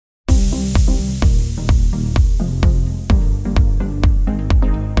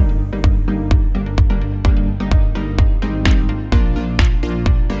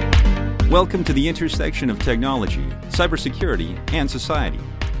Welcome to the intersection of technology, cybersecurity, and society.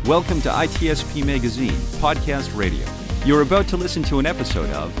 Welcome to ITSP Magazine Podcast Radio. You're about to listen to an episode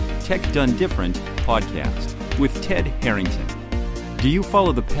of Tech Done Different Podcast with Ted Harrington. Do you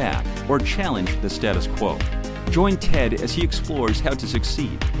follow the pack or challenge the status quo? Join Ted as he explores how to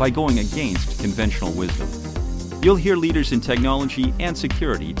succeed by going against conventional wisdom. You'll hear leaders in technology and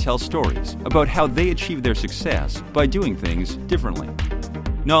security tell stories about how they achieve their success by doing things differently.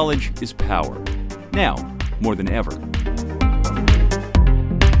 Knowledge is power. Now, more than ever.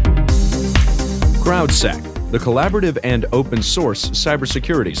 CrowdSec, the collaborative and open source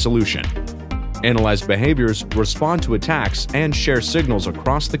cybersecurity solution. Analyze behaviors, respond to attacks, and share signals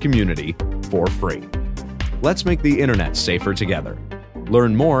across the community for free. Let's make the internet safer together.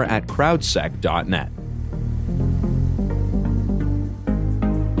 Learn more at crowdsec.net.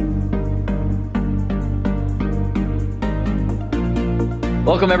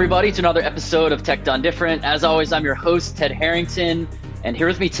 Welcome, everybody, to another episode of Tech Done Different. As always, I'm your host, Ted Harrington, and here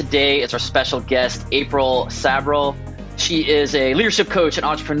with me today is our special guest, April Sabrell. She is a leadership coach, an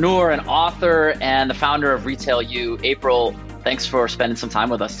entrepreneur, an author, and the founder of Retail U. April, thanks for spending some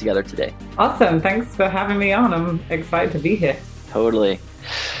time with us together today. Awesome. Thanks for having me on. I'm excited to be here. Totally.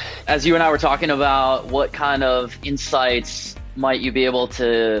 As you and I were talking about what kind of insights might you be able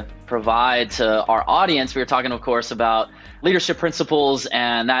to provide to our audience, we were talking, of course, about leadership principles,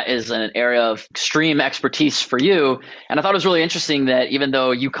 and that is an area of extreme expertise for you. And I thought it was really interesting that even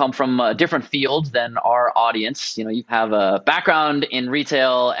though you come from a different field than our audience, you have a background in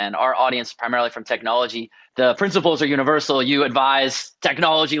retail and our audience primarily from technology, the principles are universal. You advise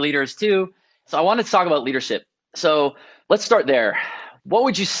technology leaders too. So I wanted to talk about leadership. So let's start there. What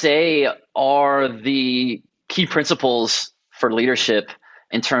would you say are the key principles for leadership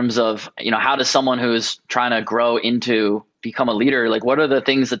in terms of, how does someone who's trying to grow into become a leader, what are the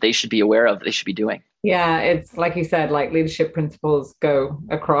things that they should be aware of, they should be doing? Yeah, it's like you said, leadership principles go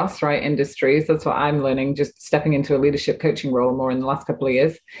across, right, industries. That's what I'm learning, just stepping into a leadership coaching role more in the last couple of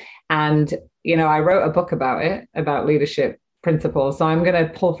years. And, I wrote a book about it, about leadership principles. So I'm going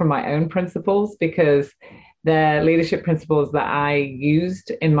to pull from my own principles because the leadership principles that I used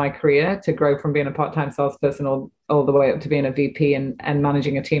in my career to grow from being a part-time salesperson all the way up to being a VP and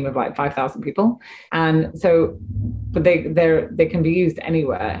managing a team of 5,000 people. And so, but they can be used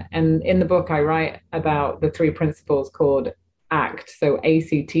anywhere. And in the book, I write about the three principles called ACT. So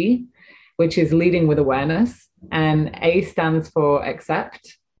ACT, which is leading with awareness. And A stands for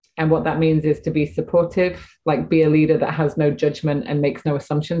accept. And what that means is to be supportive, be a leader that has no judgment and makes no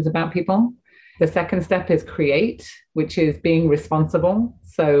assumptions about people. The second step is create, which is being responsible.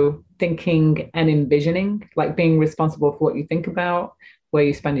 So thinking and envisioning, being responsible for what you think about, where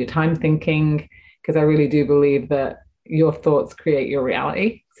you spend your time thinking, because I really do believe that your thoughts create your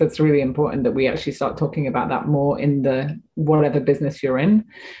reality. So it's really important that we actually start talking about that more in the whatever business you're in.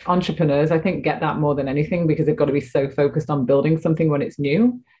 Entrepreneurs, I think, get that more than anything because they've got to be so focused on building something when it's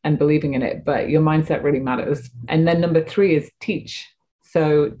new and believing in it. But your mindset really matters. And then number 3 is teach.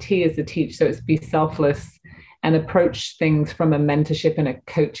 So T is the teach. So it's be selfless and approach things from a mentorship and a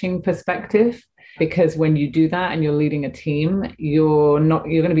coaching perspective. Because when you do that and you're leading a team, you're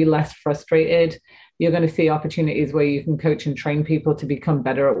going to be less frustrated. You're going to see opportunities where you can coach and train people to become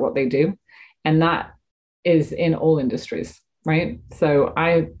better at what they do. And that is in all industries, right? So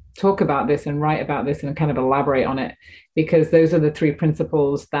I talk about this and write about this and kind of elaborate on it because those are the 3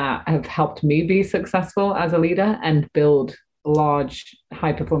 principles that have helped me be successful as a leader and build large,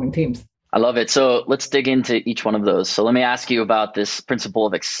 high-performing teams. I love it. So let's dig into each one of those. So let me ask you about this principle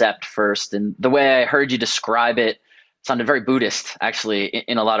of accept first. And the way I heard you describe it sounded very Buddhist, actually,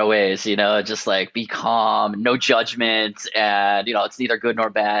 in a lot of ways, just be calm, no judgment, and, it's neither good nor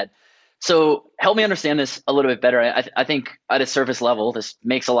bad. So help me understand this a little bit better. I think at a surface level, this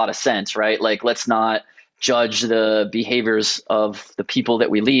makes a lot of sense, right? Let's not judge the behaviors of the people that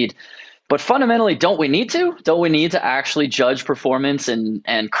we lead. But fundamentally, don't we need to? Don't we need to actually judge performance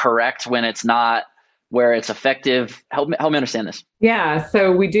and correct when it's not where it's effective? Help me understand this. Yeah,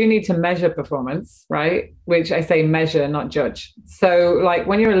 so we do need to measure performance, right? Which I say measure, not judge. So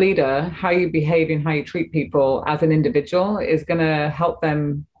when you're a leader, how you behave and how you treat people as an individual is going to help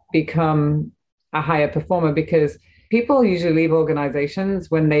them become a higher performer because people usually leave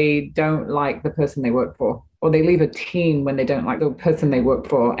organizations when they don't like the person they work for, or they leave a team when they don't like the person they work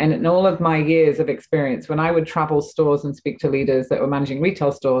for. And in all of my years of experience, when I would travel stores and speak to leaders that were managing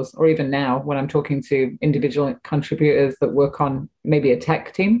retail stores, or even now when I'm talking to individual contributors that work on maybe a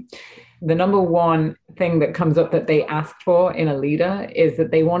tech team, the number one thing that comes up that they ask for in a leader is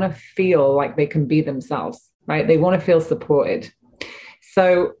that they want to feel like they can be themselves, right? They want to feel supported.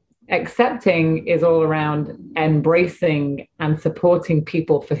 So Accepting is all around embracing and supporting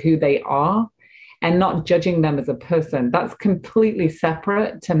people for who they are and not judging them as a person. That's completely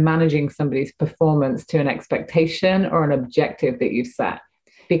separate to managing somebody's performance to an expectation or an objective that you've set.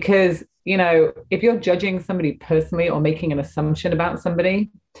 Because, if you're judging somebody personally or making an assumption about somebody,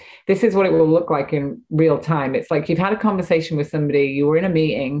 this is what it will look like in real time. It's like you've had a conversation with somebody, you were in a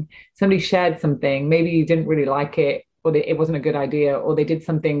meeting, somebody shared something, maybe you didn't really like it, or it wasn't a good idea, or they did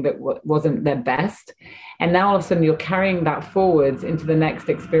something that wasn't their best. And now all of a sudden you're carrying that forwards into the next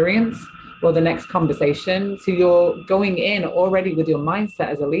experience or the next conversation. So you're going in already with your mindset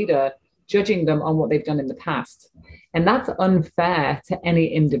as a leader, judging them on what they've done in the past. And that's unfair to any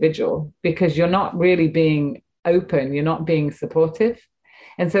individual because you're not really being open, you're not being supportive.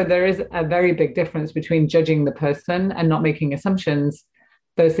 And so there is a very big difference between judging the person and not making assumptions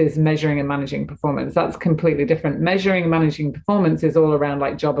versus measuring and managing performance. That's completely different. Measuring and managing performance is all around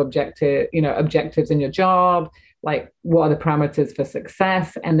like job objectives in your job, like what are the parameters for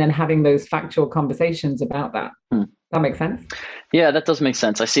success, and then having those factual conversations about that. That makes sense? Yeah, that does make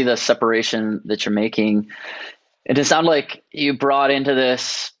sense. I see the separation that you're making. It sounds like you brought into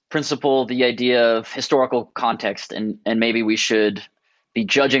this principle the idea of historical context, and maybe we should be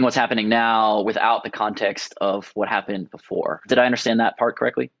judging what's happening now without the context of what happened before. Did I understand that part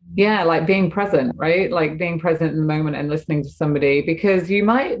correctly? Yeah, like being present, right? Like being present in the moment and listening to somebody, because you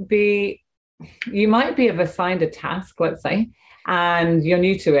might be assigned a task, let's say, and you're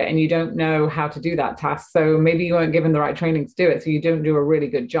new to it and you don't know how to do that task. So maybe you weren't given the right training to do it. So you don't do a really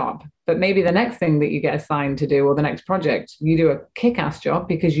good job. But maybe the next thing that you get assigned to do or the next project, you do a kick-ass job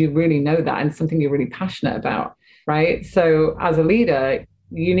because you really know that and something you're really passionate about, right? So as a leader,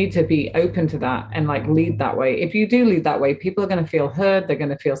 you need to be open to that and like lead that way. If you do lead that way, people are going to feel heard. They're going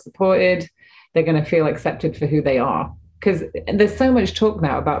to feel supported. They're going to feel accepted for who they are. Because there's so much talk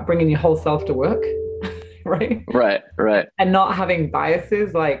now about bringing your whole self to work. Right. And not having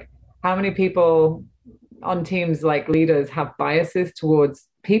biases. Like how many people on teams like leaders have biases towards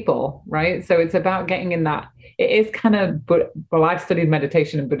people, right? So it's about getting in that. It is kind of, well, I've studied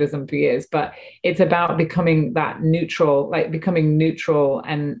meditation and Buddhism for years, but it's about becoming that neutral, like becoming neutral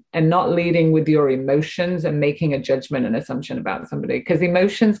and not leading with your emotions and making a judgment and assumption about somebody. Because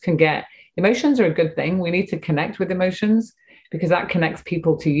emotions are a good thing. We need to connect with emotions because that connects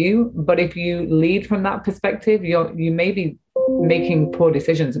people to you. But if you lead from that perspective, you may be making poor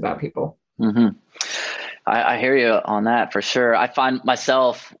decisions about people. Mm-hmm. I hear you on that for sure. I find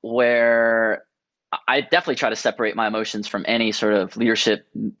myself where I definitely try to separate my emotions from any sort of leadership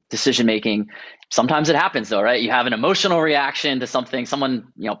decision making. Sometimes it happens though, right? You have an emotional reaction to something, someone,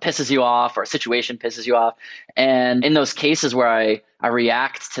 pisses you off or a situation pisses you off. And in those cases where I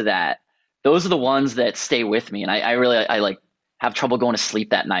react to that, those are the ones that stay with me. And I really have trouble going to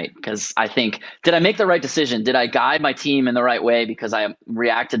sleep that night because I think, did I make the right decision? Did I guide my team in the right way because I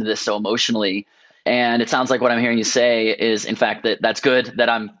reacted to this so emotionally? And it sounds like what I'm hearing you say is, in fact, that's good that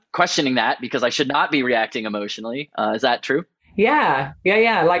I'm questioning that because I should not be reacting emotionally. Is that true? Yeah.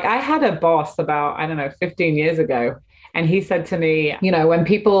 Like I had a boss about, 15 years ago. And he said to me, when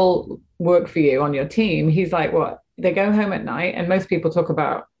people work for you on your team, he's like, what? They go home at night and most people talk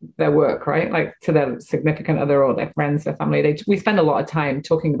about their work, right? Like to their significant other or their friends, their family. We spend a lot of time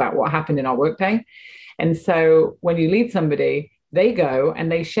talking about what happened in our workday. And so when you lead somebody, they go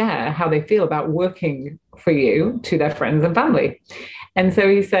and they share how they feel about working for you to their friends and family. And so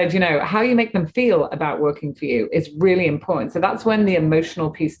he said, how you make them feel about working for you is really important. So that's when the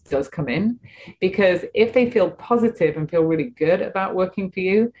emotional piece does come in, because if they feel positive and feel really good about working for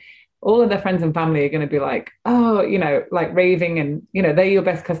you, all of their friends and family are going to be like, oh, like raving and, they're your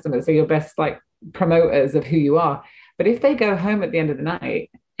best customers. They're your best like promoters of who you are. But if they go home at the end of the night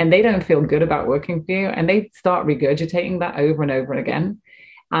and they don't feel good about working for you and they start regurgitating that over and over again,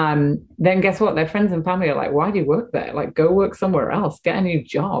 then guess what? Their friends and family are like, why do you work there? Like, go work somewhere else, get a new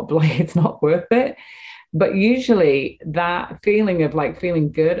job. Like, it's not worth it. But usually that feeling of like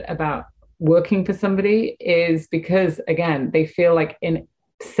feeling good about working for somebody is because, again, they feel like in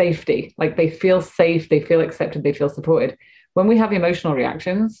safety, like they feel safe, they feel accepted, they feel supported. When we have emotional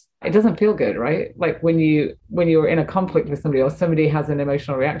reactions, it doesn't feel good, right? Like when you're in a conflict with somebody or somebody has an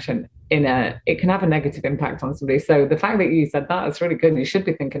emotional reaction it can have a negative impact on somebody. So the fact that you said that is really good. You should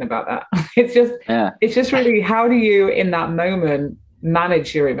be thinking about that. It's just really, how do you in that moment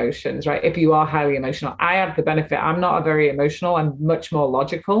manage your emotions, right? If you are highly emotional, I have the benefit. I'm not a very emotional. I'm much more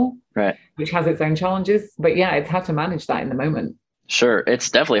logical, right? Which has its own challenges. But yeah, it's how to manage that in the moment. Sure. It's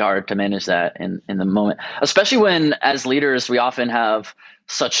definitely hard to manage that in the moment, especially when as leaders, we often have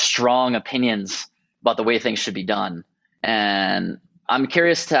such strong opinions about the way things should be done. And I'm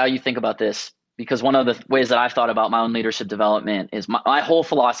curious to how you think about this, because one of the ways that I've thought about my own leadership development is my whole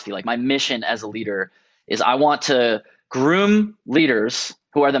philosophy, like my mission as a leader, is I want to groom leaders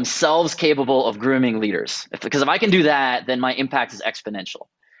who are themselves capable of grooming leaders. Because if I can do that, then my impact is exponential.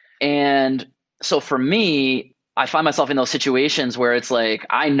 And so for me, I find myself in those situations where it's like,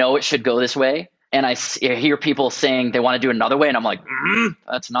 I know it should go this way. And I hear people saying they want to do it another way. And I'm like,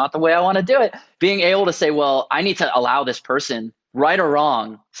 that's not the way I want to do it. Being able to say, well, I need to allow this person, right or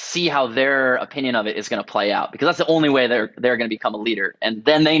wrong, see how their opinion of it is going to play out, because that's the only way they're going to become a leader. And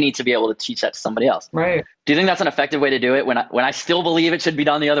then they need to be able to teach that to somebody else. Right. Do you think that's an effective way to do it when I still believe it should be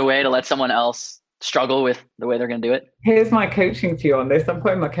done the other way, to let someone else struggle with the way they're going to do it? Here's my coaching to you on this. I'm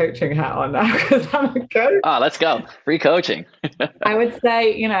putting my coaching hat on now because I'm a coach. Oh, let's go. Free coaching. I would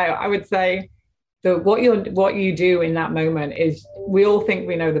say that what you do in that moment is, we all think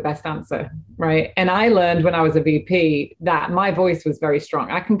we know the best answer, right? And I learned when I was a VP that my voice was very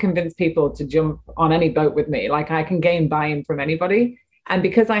strong. I can convince people to jump on any boat with me. Like, I can gain buy-in from anybody. And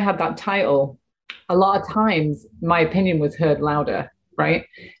because I had that title, a lot of times my opinion was heard louder, right?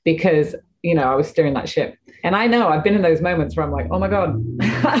 Because, I was steering that ship. And I know I've been in those moments where I'm like, oh my God,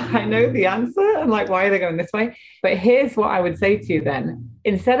 I know the answer. I'm like, why are they going this way? But here's what I would say to you then.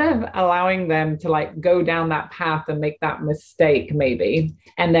 Instead of allowing them to like go down that path and make that mistake maybe,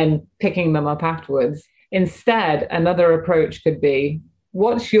 and then picking them up afterwards, instead, another approach could be,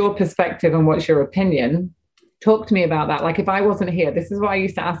 what's your perspective and what's your opinion? Talk to me about that. Like, if I wasn't here, this is what I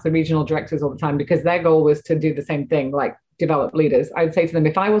used to ask the regional directors all the time, because their goal was to do the same thing, like develop leaders. I'd say to them,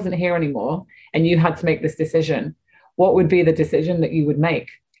 if I wasn't here anymore and you had to make this decision, what would be the decision that you would make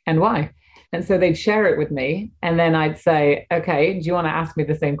and why? And so they'd share it with me. And then I'd say, okay, do you want to ask me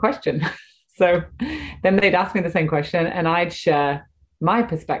the same question? So then they'd ask me the same question and I'd share my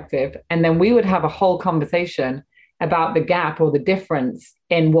perspective. And then we would have a whole conversation about the gap or the difference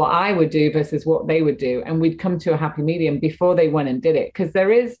in what I would do versus what they would do. And we'd come to a happy medium before they went and did it. Because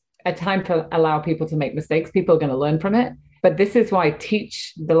there is a time to allow people to make mistakes. People are going to learn from it. But this is why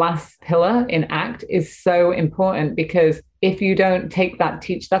teach, the last pillar in ACT, is so important, because if you don't take that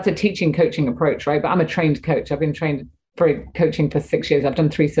that's a teaching coaching approach, right? But I'm a trained coach. I've been trained for coaching for 6 years. I've done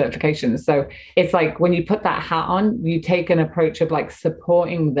 3 certifications. So it's like when you put that hat on, you take an approach of like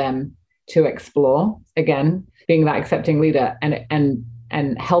supporting them to explore, again, being that accepting leader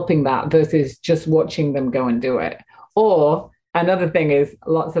and helping that versus just watching them go and do it. Or another thing is,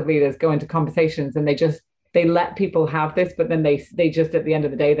 lots of leaders go into conversations and they let people have this, but then they just, at the end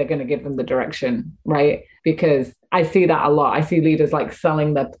of the day, they're going to give them the direction, right? Because I see that a lot. I see leaders like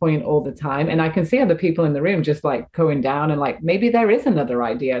selling their point all the time. And I can see other people in the room just like going down and like, maybe there is another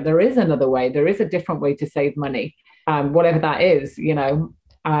idea. There is another way. There is a different way to save money, whatever that is,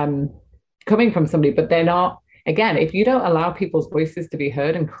 coming from somebody, but they're not. Again, if you don't allow people's voices to be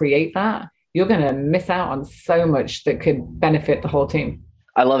heard and create that, you're going to miss out on so much that could benefit the whole team.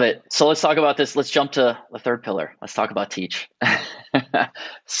 I love it. So let's talk about this. Let's jump to the third pillar. Let's talk about teach.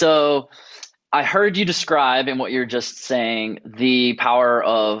 So I heard you describe in what you're just saying the power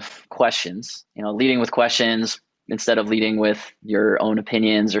of questions, leading with questions instead of leading with your own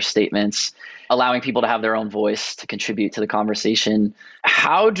opinions or statements, allowing people to have their own voice to contribute to the conversation.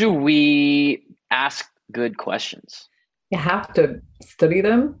 How do we ask good questions? You have to study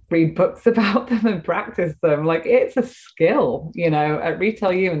them, read books about them, and practice them. Like, it's a skill. At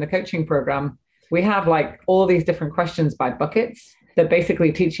Retail U in the coaching program, we have like all these different questions by buckets that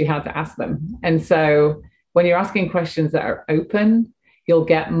basically teach you how to ask them. And so when you're asking questions that are open, you'll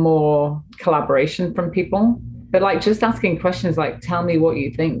get more collaboration from people. But like, just asking questions like, tell me what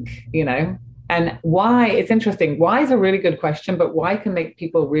you think, and why. It's interesting. Why is a really good question, but why can make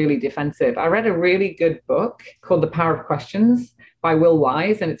people really defensive. I read a really good book called The Power of Questions by Will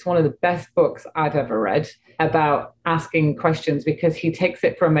Wise, and it's one of the best books I've ever read about asking questions, because he takes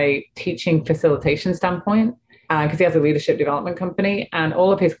it from a teaching facilitation standpoint, because he has a leadership development company, and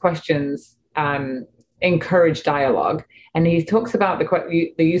all of his questions encourage dialogue. And he talks about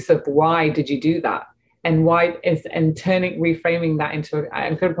the use of why did you do that? And why is, and reframing that into,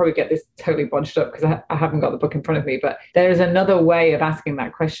 I'm going to probably get this totally bodged up because I haven't got the book in front of me, but there's another way of asking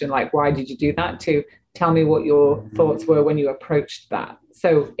that question, like, why did you do that? To tell me what your thoughts were when you approached that.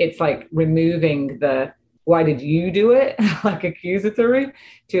 So it's like removing the, why did you do it? Like accusatory,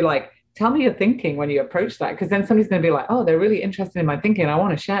 to like, tell me your thinking when you approach that. Because then somebody's going to be like, oh, they're really interested in my thinking. I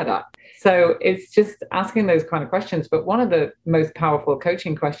want to share that. So it's just asking those kind of questions. But one of the most powerful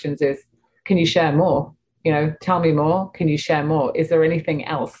coaching questions is, can you share more? Tell me more. Can you share more? Is there anything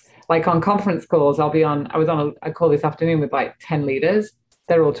else? Like on conference calls, I was on a call this afternoon with like 10 leaders.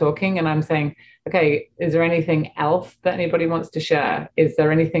 they're all talking and I'm saying, okay, is there anything else that anybody wants to share? Is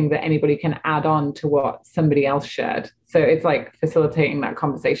there anything that anybody can add on to what somebody else shared? So it's like facilitating that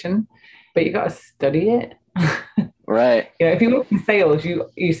conversation, but you got to study it. Right. If you work in sales,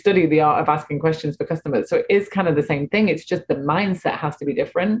 you study the art of asking questions for customers. So it is kind of the same thing. It's just the mindset has to be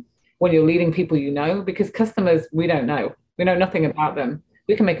different when you're leading people, because customers, we don't know. We know nothing about them.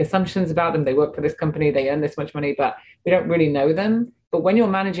 We can make assumptions about them. They work for this company, they earn this much money, but we don't really know them. But when you're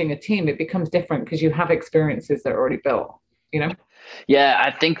managing a team, it becomes different because you have experiences that are already built, Yeah,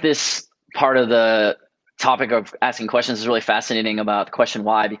 I think this part of the topic of asking questions is really fascinating about the question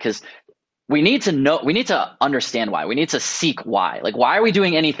why, because we need to understand why. We need to seek why. Like, why are we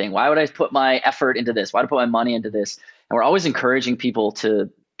doing anything? Why would I put my effort into this? Why would I put my money into this? And we're always encouraging people to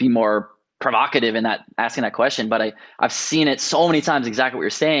be more provocative in that asking that question. But I've seen it so many times, exactly what you're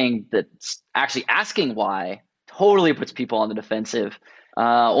saying, that actually asking why totally puts people on the defensive.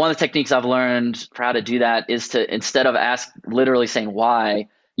 One of the techniques I've learned for how to do that is to, instead of literally saying why,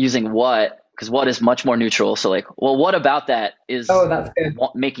 using what, because what is much more neutral. So like, well, what about that is that's good.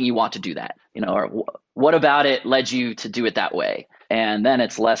 Making you want to do that, or what about it led you to do it that way? And then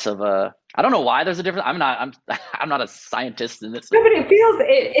it's less of I don't know why there's a difference. I'm not a scientist in this. No, but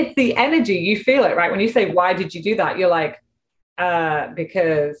it's the energy. You feel it, right? When you say, why did you do that? You're like,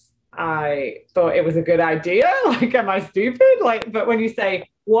 because I thought it was a good idea. Like, am I stupid? Like, but when you say,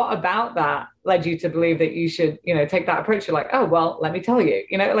 what about that led you to believe that you should, take that approach? You're like, oh, well, let me tell you,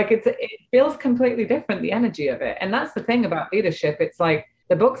 like it feels completely different, the energy of it. And that's the thing about leadership. It's like,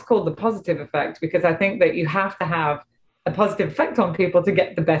 the book's called The Positive Effect, because I think that you have to have a positive effect on people to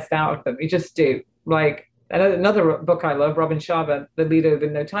get the best out of them. You just do. Like, another book I love, Robin Sharma, The Leader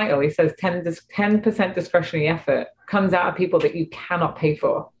with No Title, he says 10% discretionary effort comes out of people that you cannot pay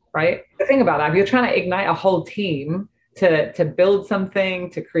for, right? The thing about that, if you're trying to ignite a whole team to build something,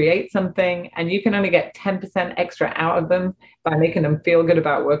 to create something, and you can only get 10% extra out of them by making them feel good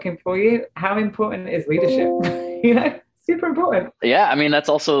about working for you, how important is leadership? Super important. Yeah, I mean, that's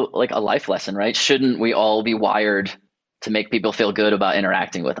also like a life lesson, right? Shouldn't we all be wired to make people feel good about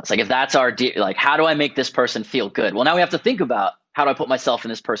interacting with us? Like, if that's our like, how do I make this person feel good? Well, now we have to think about, how do I put myself in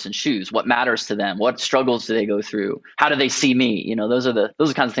this person's shoes? What matters to them? What struggles do they go through? How do they see me? Those are the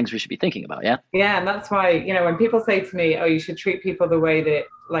kinds of things we should be thinking about. Yeah. Yeah. And that's why, when people say to me, oh, you should treat people the way that,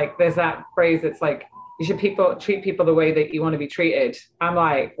 like, there's that phrase that's like, you should treat people the way that you want to be treated. I'm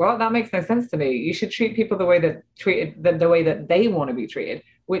like, well, that makes no sense to me. You should treat people the way the way that they want to be treated,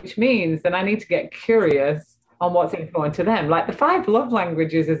 which means that I need to get curious on what's important to them. Like, The 5 Love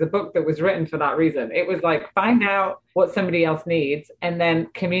Languages is a book that was written for that reason. It was like, find out what somebody else needs and then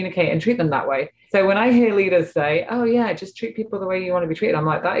communicate and treat them that way. So when I hear leaders say, oh yeah, just treat people the way you want to be treated, I'm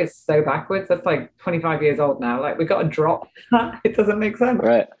like, that is so backwards. That's like 25 years old now. Like, we got to drop that. It doesn't make sense.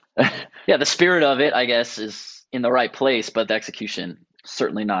 Right. Yeah, the spirit of it, I guess, is in the right place, but the execution,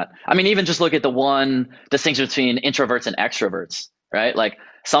 certainly not. I mean, even just look at the one distinction between introverts and extroverts, right? Like,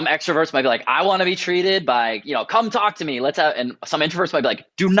 some extroverts might be like, I want to be treated by, come talk to me. And some introverts might be like,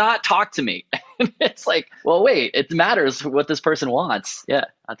 do not talk to me. It's like, well, wait, it matters what this person wants. Yeah,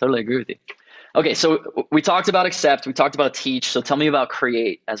 I totally agree with you. Okay, so we talked about accept, we talked about teach. So tell me about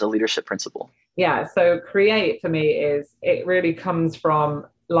create as a leadership principle. Yeah, so create for me it really comes from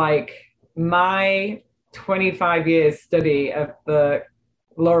like my 25 years study of the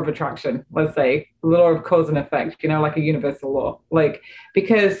law of attraction, let's say, law of cause and effect, like a universal law. Like,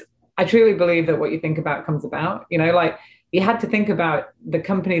 because I truly believe that what you think about comes about, like, you had to think about the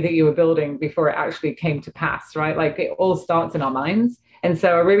company that you were building before it actually came to pass, right? Like, it all starts in our minds. And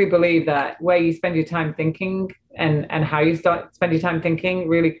so I really believe that where you spend your time thinking and how you spend your time thinking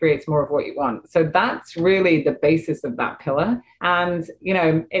really creates more of what you want. So that's really the basis of that pillar. And,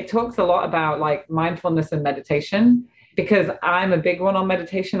 it talks a lot about like mindfulness and meditation, because I'm a big one on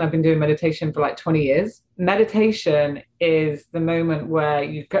meditation. I've been doing meditation for like 20 years. Meditation is the moment where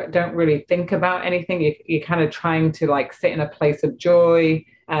you don't really think about anything. You're kind of trying to like sit in a place of joy,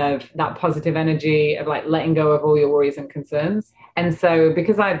 of that positive energy, of like letting go of all your worries and concerns. And so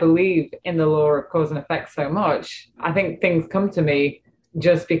because I believe in the law of cause and effect so much, I think things come to me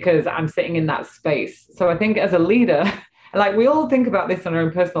just because I'm sitting in that space. So I think as a leader, like, we all think about this in our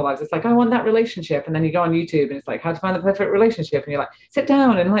own personal lives. It's like, I want that relationship. And then you go on YouTube and it's like, how to find the perfect relationship. And you're like, sit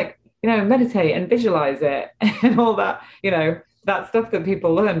down and like, meditate and visualize it and all that, that stuff that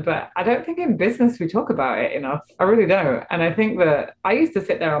people learn. But I don't think in business we talk about it enough. I really don't. And I think that I used to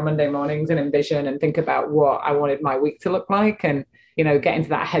sit there on Monday mornings and envision and think about what I wanted my week to look like and, get into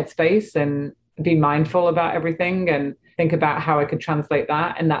that headspace and be mindful about everything and think about how I could translate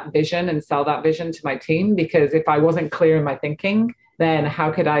that and that vision and sell that vision to my team. Because if I wasn't clear in my thinking, then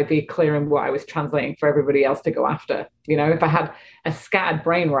how could I be clear in what I was translating for everybody else to go after? You know, if I had a scattered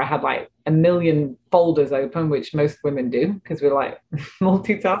brain where I had like a million folders open, which most women do because we're like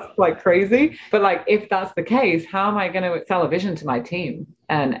multitask like crazy. But like, if that's the case, how am I going to sell a vision to my team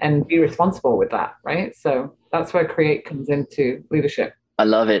and be responsible with that? Right. So that's where create comes into leadership. I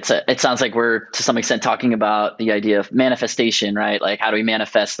love it. So it sounds like we're to some extent talking about the idea of manifestation, right? Like, how do we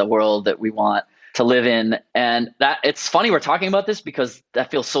manifest the world that we want to live in? And that it's funny we're talking about this because that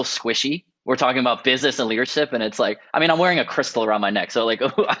feels so squishy. We're talking about business and leadership, and it's like, I mean, I'm wearing a crystal around my neck, so like,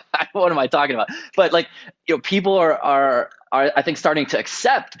 what am I talking about? But like, you know, people are I think starting to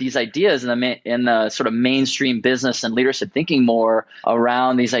accept these ideas in the sort of mainstream business and leadership thinking more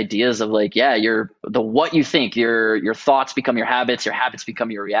around these ideas of like, yeah, what you think, your thoughts become your habits become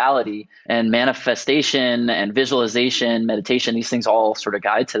your reality, and manifestation and visualization, meditation, these things all sort of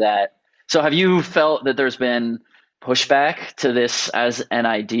guide to that. So have you felt that there's been pushback to this as an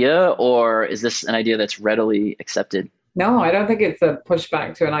idea, or is this an idea that's readily accepted? No, I don't think it's a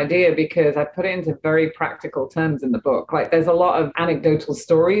pushback to an idea because I put it into very practical terms in the book. Like, there's a lot of anecdotal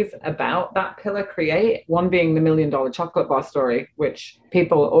stories about that pillar create. One being the $1 million chocolate bar story, which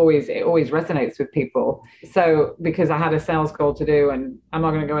it always resonates with people. So because I had a sales goal to do, and I'm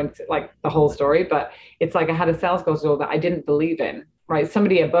not going to go into like the whole story, but it's like I had a sales goal to do that I didn't believe in. Right.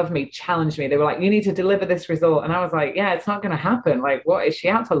 Somebody above me challenged me. They were like, you need to deliver this result. And I was like, yeah, it's not going to happen. Like, what, is she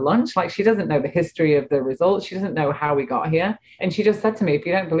out to lunch? Like, she doesn't know the history of the results. She doesn't know how we got here. And she just said to me, if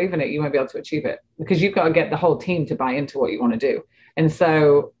you don't believe in it, you won't be able to achieve it, because you've got to get the whole team to buy into what you want to do. And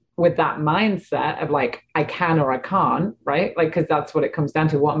so with that mindset of like, I can or I can't, right? Like, because that's what it comes down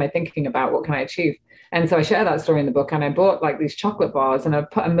to. What am I thinking about? What can I achieve? And so I share that story in the book, and I bought like these chocolate bars and I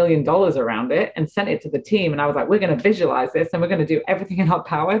put $1 million around it and sent it to the team. And I was like, we're going to visualize this and we're going to do everything in our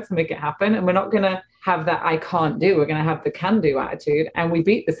power to make it happen. And we're not going to have that I can't do. We're going to have the can do attitude. And we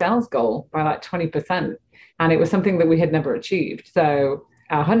beat the sales goal by like 20%. And it was something that we had never achieved. So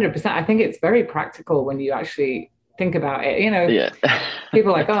 100%, I think it's very practical when you actually think about it. You know, yeah.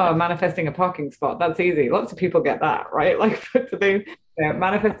 People are like, oh, manifesting a parking spot, that's easy. Lots of people get that, right? Like, to do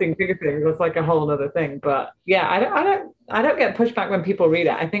manifesting bigger things, that's like a whole other thing. But yeah, I don't get pushback when people read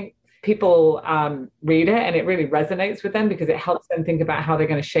it. I think people read it and it really resonates with them because it helps them think about how they're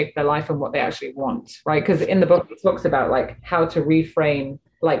going to shape their life and what they actually want, right? Because in the book it talks about like how to reframe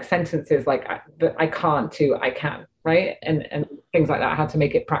like sentences like I can't to I can, right? And things like that, how to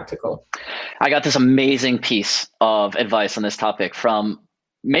make it practical. I got this amazing piece of advice on this topic from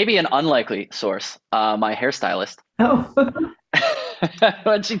maybe an unlikely source, my hairstylist. Oh.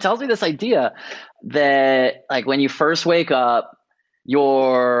 When she tells me this idea that like when you first wake up,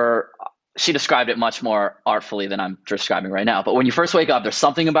 she described it much more artfully than I'm describing right now. But when you first wake up, there's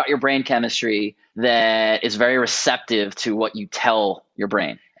something about your brain chemistry that is very receptive to what you tell your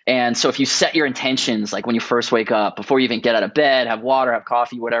brain. And so if you set your intentions, like when you first wake up, before you even get out of bed, have water, have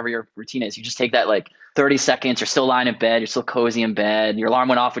coffee, whatever your routine is, you just take that like 30 seconds, you're still lying in bed, you're still cozy in bed, your alarm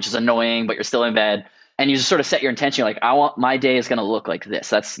went off, which is annoying, but you're still in bed. And you just sort of set your intention, like, I want my day is going to look like this.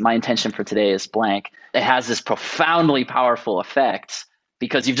 That's my intention for today is blank. It has this profoundly powerful effect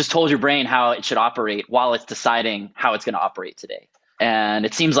because you've just told your brain how it should operate while it's deciding how it's going to operate today. And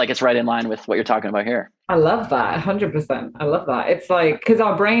it seems like it's right in line with what you're talking about here. I love that. 100%. I love that. It's like, because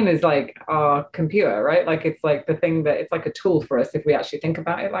our brain is like our computer, right? Like, it's like the thing that it's like a tool for us if we actually think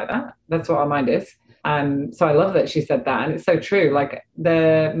about it like that. That's what our mind is. So I love that she said that. And it's so true. Like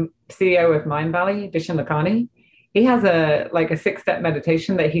the CEO of Mindvalley, Vishen Lakhani, he has a 6-step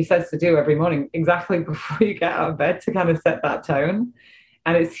meditation that he says to do every morning, exactly before you get out of bed, to kind of set that tone.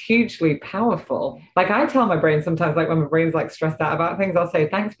 And it's hugely powerful. Like, I tell my brain sometimes, like when my brain's like stressed out about things, I'll say,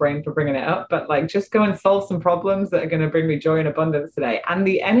 thanks brain for bringing it up, but like just go and solve some problems that are going to bring me joy and abundance today. And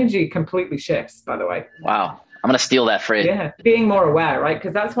the energy completely shifts, by the way. Wow. I'm going to steal that phrase. Yeah. Being more aware, right?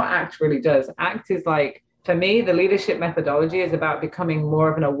 Because that's what ACT really does. ACT is like, for me, the leadership methodology is about becoming more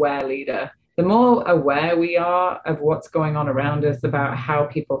of an aware leader. The more aware we are of what's going on around us, about how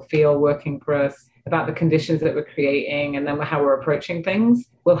people feel working for us, about the conditions that we're creating, and then how we're approaching things,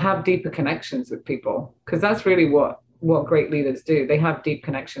 we'll have deeper connections with people. Because that's really what great leaders do. They have deep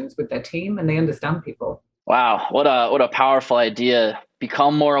connections with their team and they understand people. Wow. What a powerful idea.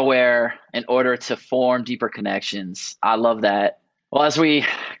 Become more aware in order to form deeper connections. I love that. Well, as we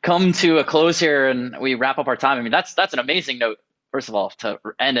come to a close here and we wrap up our time, I mean, that's an amazing note, first of all, to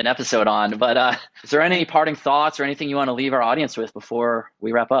end an episode on. But is there any parting thoughts or anything you want to leave our audience with before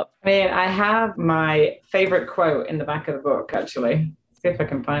we wrap up? I mean, I have my favorite quote in the back of the book, actually. See if I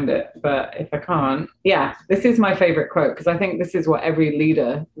can find it. But if I can't, yeah, this is my favorite quote, because I think this is what every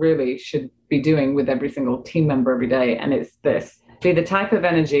leader really should be doing with every single team member every day. And it's this: Be the type of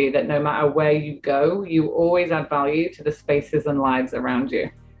energy that no matter where you go, you always add value to the spaces and lives around you.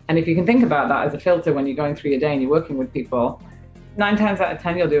 And if you can think about that as a filter when you're going through your day and you're working with people, 9 times out of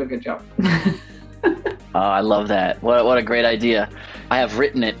 10, you'll do a good job. Oh, I love that. What a great idea. I have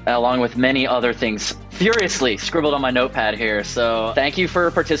written it along with many other things furiously scribbled on my notepad here. So thank you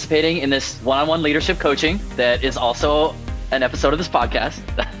for participating in this one-on-one leadership coaching that is also an episode of this podcast.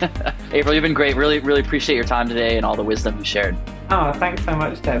 April, you've been great. Really, really appreciate your time today and all the wisdom you shared. Oh, thanks so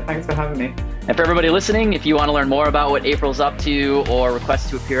much, Ted. Thanks for having me. And for everybody listening, if you want to learn more about what April's up to or request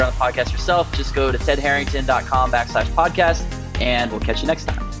to appear on the podcast yourself, just go to tedharrington.com/podcast, and we'll catch you next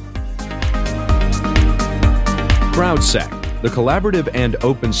time. CrowdSec, the collaborative and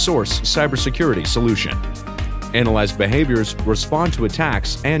open source cybersecurity solution. Analyze behaviors, respond to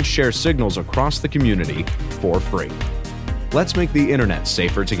attacks, and share signals across the community for free. Let's make the internet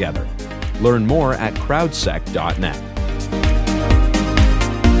safer together. Learn more at crowdsec.net.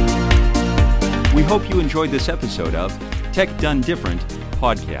 We hope you enjoyed this episode of Tech Done Different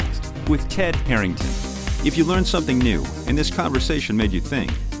podcast with Ted Harrington. If you learned something new and this conversation made you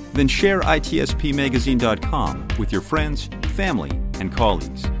think, then share itspmagazine.com with your friends, family, and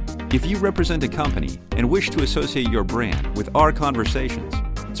colleagues. If you represent a company and wish to associate your brand with our conversations,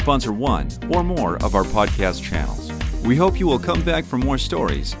 sponsor one or more of our podcast channels. We hope you will come back for more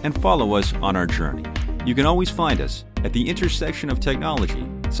stories and follow us on our journey. You can always find us at the intersection of technology,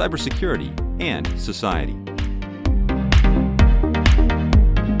 cybersecurity, and society.